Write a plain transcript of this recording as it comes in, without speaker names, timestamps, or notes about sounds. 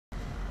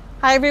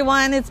Hi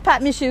everyone, it's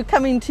Pat Mussieux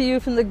coming to you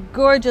from the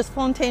gorgeous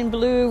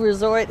Fontainebleau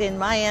Resort in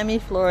Miami,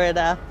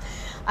 Florida.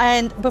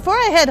 And before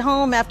I head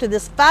home after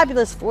this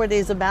fabulous 4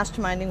 days of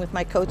masterminding with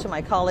my coach and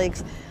my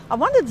colleagues, I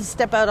wanted to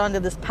step out onto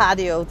this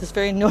patio, this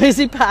very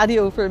noisy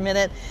patio for a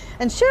minute,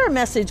 and share a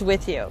message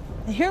with you.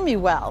 Hear me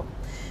well.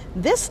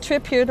 This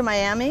trip here to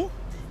Miami,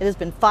 it has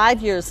been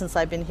 5 years since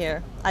I've been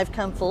here. I've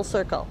come full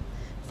circle.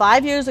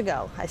 5 years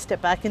ago, I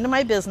stepped back into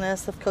my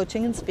business of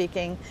coaching and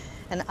speaking,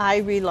 and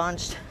I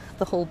relaunched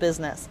the whole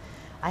business.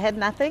 I had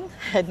nothing,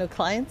 I had no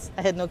clients,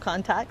 I had no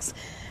contacts,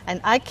 and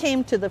I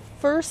came to the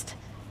first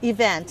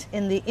event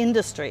in the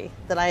industry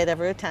that I had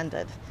ever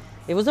attended.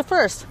 It was a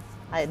first.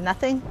 I had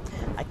nothing.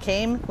 I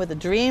came with a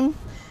dream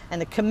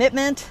and a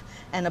commitment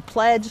and a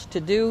pledge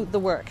to do the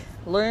work,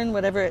 learn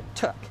whatever it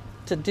took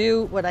to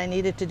do what I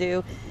needed to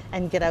do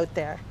and get out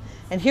there.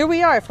 And here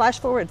we are, flash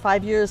forward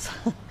 5 years,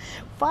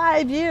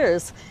 5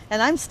 years,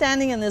 and I'm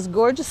standing in this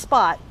gorgeous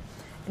spot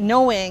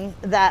knowing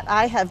that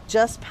I have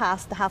just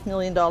passed the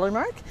 $500,000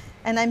 mark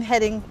and I'm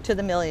heading to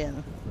the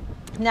million.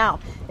 Now,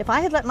 if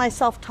I had let my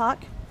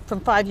self-talk from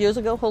 5 years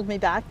ago hold me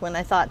back when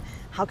I thought,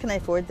 how can I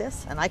afford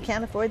this and I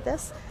can't afford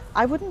this,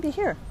 I wouldn't be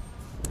here.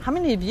 How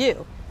many of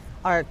you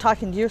are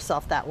talking to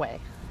yourself that way?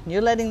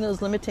 You're letting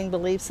those limiting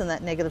beliefs and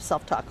that negative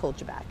self-talk hold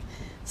you back.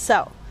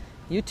 So,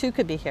 you too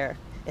could be here.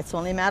 It's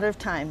only a matter of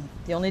time.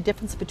 The only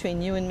difference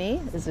between you and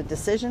me is a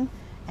decision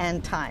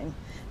and time.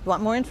 If you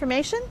want more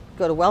information,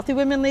 go to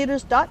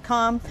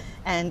wealthywomenleaders.com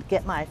and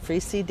get my free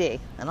CD.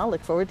 And I'll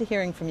look forward to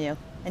hearing from you.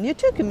 And you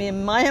too can be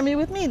in Miami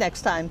with me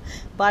next time.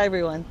 Bye,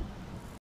 everyone.